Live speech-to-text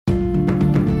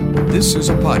This is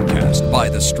a podcast by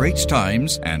The Straits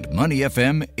Times and Money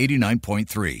FM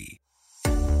 89.3.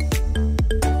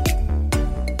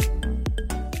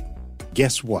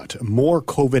 Guess what? More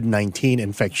COVID-19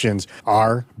 infections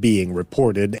are being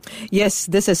reported. Yes,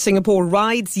 this as Singapore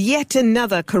rides yet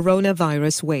another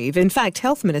coronavirus wave. In fact,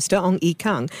 Health Minister Ong Ee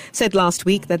Kang said last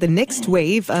week that the next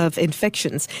wave of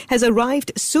infections has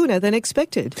arrived sooner than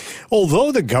expected.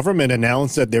 Although the government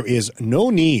announced that there is no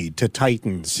need to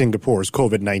tighten Singapore's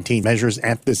COVID-19 measures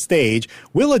at this stage,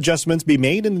 will adjustments be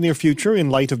made in the near future in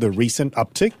light of the recent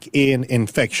uptick in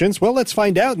infections? Well, let's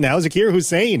find out now. Zakir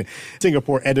Hussain,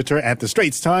 Singapore editor at The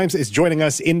Straits Times, is joining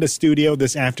us in the studio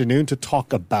this afternoon to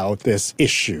talk about this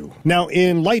issue. Now,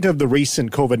 in light of the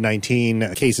recent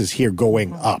COVID-19 cases here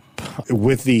going up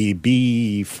with the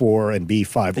B4 and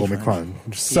B5 Omicron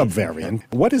subvariant,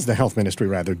 what is the health ministry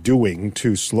doing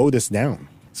to slow this down?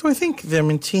 So I think they're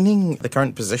maintaining the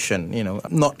current position,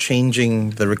 not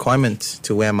changing the requirement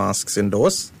to wear masks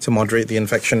indoors to moderate the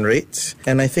infection rate.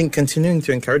 And I think continuing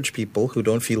to encourage people who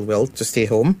don't feel well to stay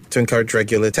home, to encourage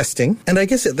regular testing. And I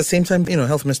guess at the same time,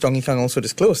 Health Minister Ong Ee Kang also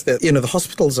disclosed that, the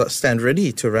hospitals stand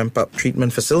ready to ramp up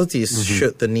treatment facilities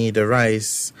should the need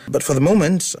arise. But for the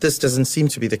moment, this doesn't seem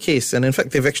to be the case. And in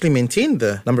fact, they've actually maintained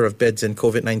the number of beds in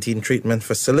COVID-19 treatment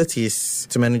facilities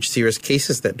to manage serious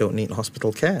cases that don't need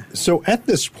hospital care. So at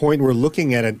this point, we're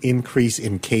looking at an increase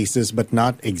in cases, but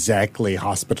not exactly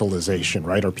hospitalization,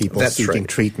 right? Or people seeking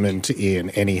treatment in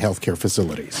any healthcare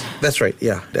facilities. That's right,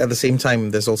 yeah. At the same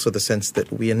time, there's also the sense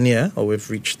that we are near, or we've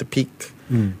reached the peak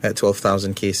at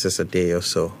 12,000 cases a day or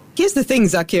so. Here's the thing,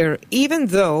 Zakir. Even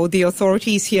though the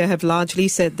authorities here have largely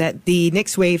said that the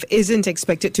next wave isn't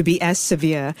expected to be as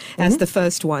severe as the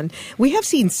first one, we have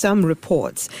seen some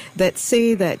reports that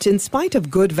say that in spite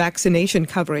of good vaccination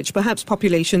coverage, perhaps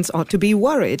populations ought to be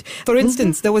worried. For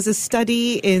instance, there was a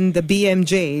study in the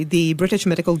BMJ, the British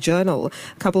Medical Journal,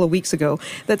 a couple of weeks ago,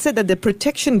 that said that the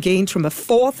protection gained from a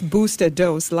fourth booster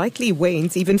dose likely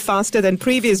wanes even faster than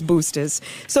previous boosters.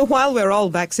 So while we're all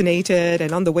vaccinated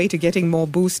and on the way to getting more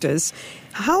boosters,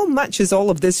 how much is all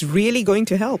of this really going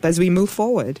to help as we move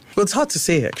forward? Well, it's hard to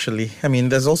say, actually. I mean,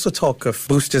 there's also talk of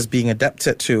boosters being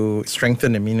adapted to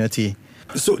strengthen immunity.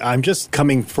 So I'm just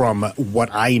coming from what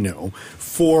I know.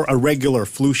 For a regular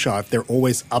flu shot, they're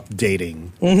always updating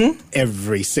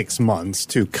every 6 months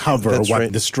to cover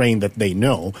the strain that they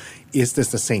know. Is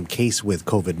this the same case with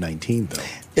COVID-19, though?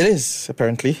 It is,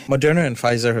 apparently. Moderna and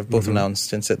Pfizer have both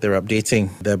announced and said they're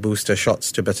updating their booster shots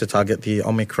to better target the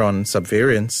Omicron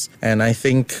subvariants. And I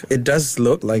think it does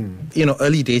look like,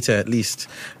 early data at least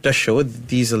does show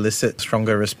these elicit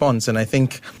stronger response. And I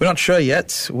think we're not sure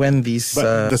yet when these...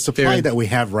 But the supply that we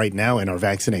have right now in our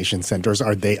vaccination centers,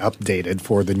 are they updated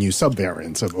for the new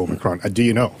subvariants of Omicron? Do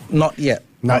you know? Not yet.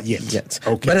 Not yet.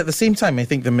 Okay. But at the same time, I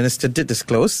think the minister did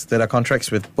disclose that our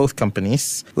contracts with both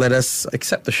companies let us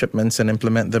accept the shipments and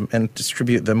implement them and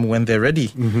distribute them when they're ready.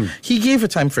 He gave a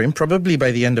time frame, probably by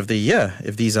the end of the year,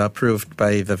 if these are approved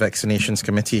by the vaccinations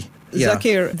committee. Yeah.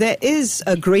 Zakir, there is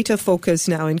a greater focus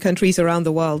now in countries around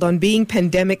the world on being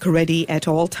pandemic ready at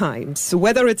all times,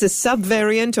 whether it's a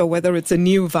subvariant or whether it's a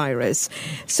new virus.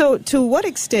 So to what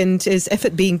extent is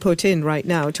effort being put in right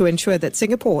now to ensure that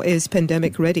Singapore is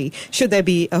pandemic ready should there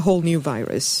be a whole new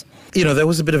virus? There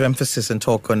was a bit of emphasis and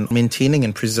talk on maintaining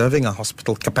and preserving a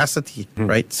hospital capacity,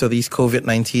 right? So these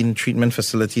COVID-19 treatment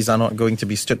facilities are not going to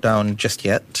be stood down just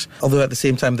yet. Although at the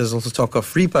same time, there's also talk of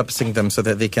repurposing them so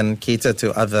that they can cater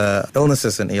to other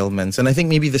illnesses and ailments. And I think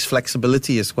maybe this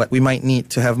flexibility is what we might need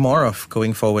to have more of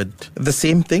going forward. The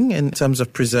same thing in terms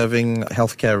of preserving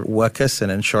healthcare workers and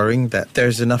ensuring that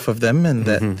there's enough of them and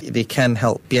that they can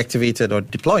help be activated or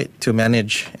deployed to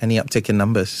manage any uptick in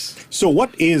numbers. So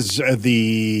what is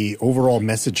the overall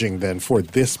messaging then for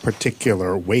this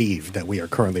particular wave that we are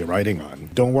currently riding on?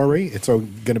 Don't worry, it's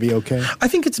going to be okay? I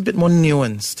think it's a bit more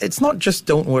nuanced. It's not just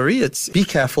don't worry, it's be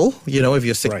careful. If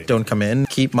you're sick, don't come in.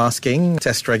 Keep masking,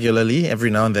 test regularly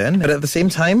every now and then. But at the same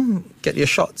time, get your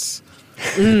shots.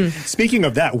 Speaking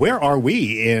of that, where are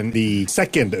we in the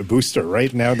second booster,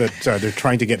 right? Now that they're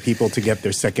trying to get people to get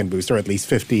their second booster, at least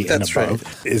 50 and above.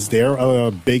 Right. Is there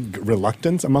a big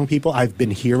reluctance among people? I've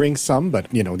been hearing some, but,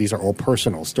 these are all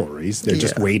personal stories. They're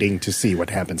just waiting to see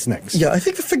what happens next. Yeah, I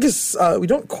think the figures, we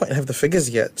don't quite have the figures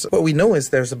yet. What we know is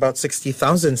there's about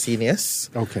 60,000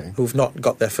 seniors who've not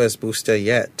got their first booster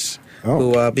yet.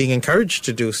 Who are being encouraged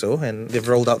to do so, and they've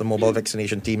rolled out the mobile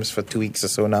vaccination teams for 2 weeks or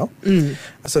so now.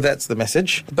 So that's the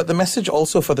message. But the message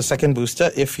also for the second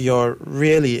booster, if you're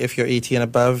 80 and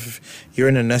above, you're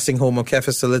in a nursing home or care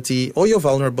facility, or you're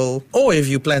vulnerable, or if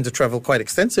you plan to travel quite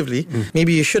extensively,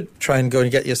 maybe you should try and go and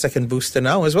get your second booster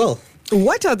now as well.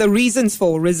 What are the reasons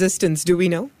for resistance, do we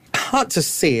know? hard to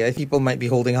say. People might be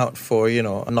holding out for, a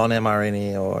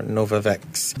non-mRNA or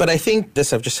Novavax. But I think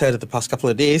this I've just heard of the past couple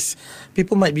of days,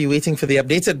 people might be waiting for the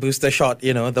updated booster shot,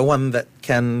 the one that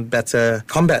can better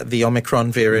combat the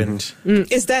Omicron variant.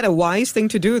 Is that a wise thing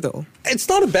to do, though? It's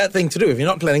not a bad thing to do if you're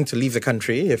not planning to leave the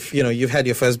country. If, you've had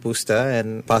your first booster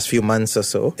in the past few months or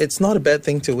so, it's not a bad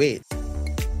thing to wait.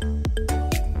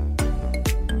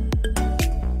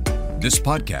 This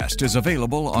podcast is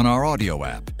available on our audio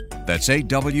app. That's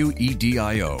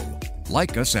AWEDIO.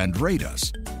 Like us and rate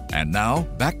us. And now,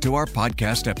 back to our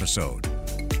podcast episode.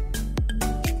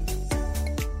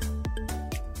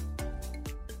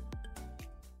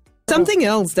 Something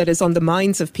else that is on the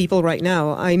minds of people right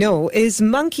now, I know, is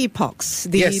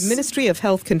monkeypox. The Ministry of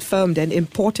Health confirmed an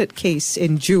imported case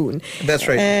in June. That's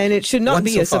right. And it should not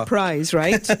be a surprise,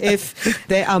 right? If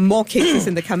there are more cases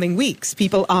in the coming weeks.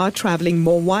 People are traveling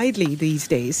more widely these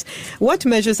days. What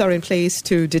measures are in place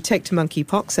to detect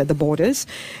monkeypox at the borders?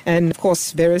 And, of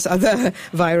course, various other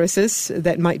viruses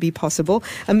that might be possible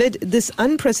amid this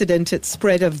unprecedented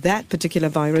spread of that particular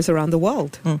virus around the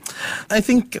world. I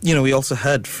think, we also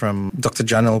heard from Dr.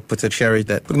 Janil Putacheri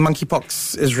that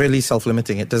monkeypox is really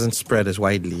self-limiting. It doesn't spread as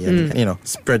widely and,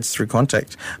 spreads through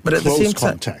contact. But at the same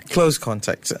time, close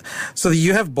contact. So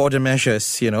you have border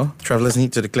measures, travelers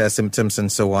need to declare symptoms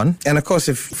and so on. And of course,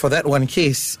 if for that one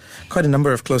case, quite a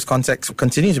number of close contacts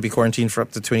continue to be quarantined for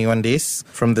up to 21 days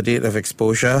from the date of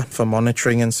exposure for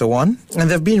monitoring and so on. And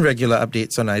there have been regular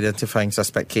updates on identifying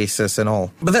suspect cases and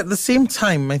all. But at the same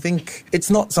time, I think it's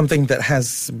not something that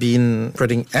has been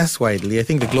spreading as widely. I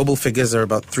think the global figures are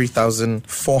about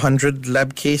 3,400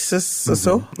 lab cases or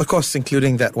so. Of course,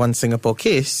 including that one Singapore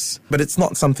case. But it's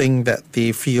not something that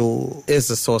they feel is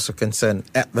a source of concern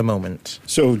at the moment.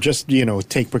 So just,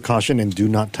 take precaution and do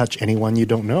not touch anyone you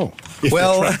don't know.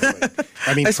 Well,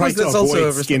 try to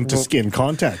avoid skin-to-skin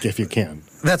contact if you can.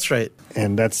 That's right.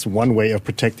 And that's one way of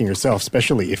protecting yourself,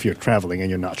 especially if you're traveling and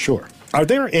you're not sure. Are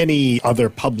there any other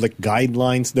public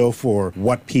guidelines, though, for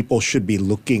what people should be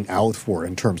looking out for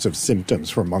in terms of symptoms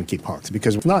for monkeypox?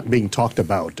 Because it's not being talked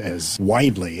about as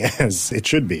widely as it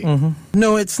should be.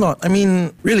 No, it's not.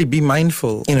 Really be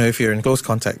mindful, if you're in close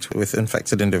contact with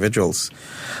infected individuals.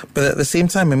 But at the same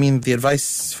time, the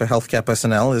advice for healthcare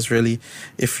personnel is really,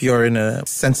 if you're in a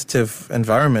sensitive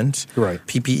environment, right,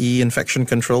 PPE, infection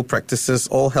control practices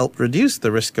all help reduce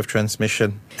the risk of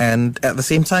transmission. And at the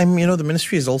same time, the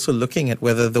ministry is also looking at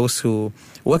whether those who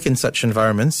work in such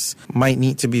environments might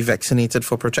need to be vaccinated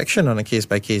for protection on a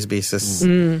case-by-case basis.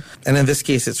 And in this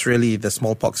case, it's really the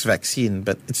smallpox vaccine,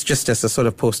 but it's just as a sort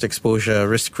of post-exposure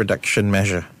risk reduction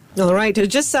measure. All right. It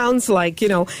just sounds like,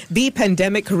 be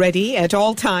pandemic ready at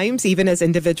all times, even as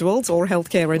individuals or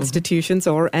healthcare institutions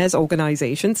or as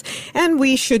organizations. And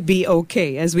we should be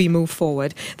okay as we move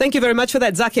forward. Thank you very much for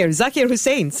that, Zakir. Zakir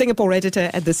Hussain, Singapore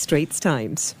editor at The Straits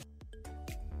Times.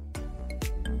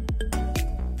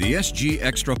 The SG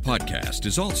Extra podcast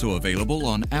is also available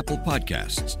on Apple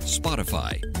Podcasts,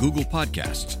 Spotify, Google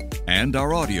Podcasts, and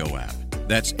our audio app.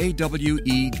 That's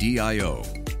AWEDIO.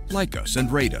 Like us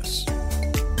and rate us.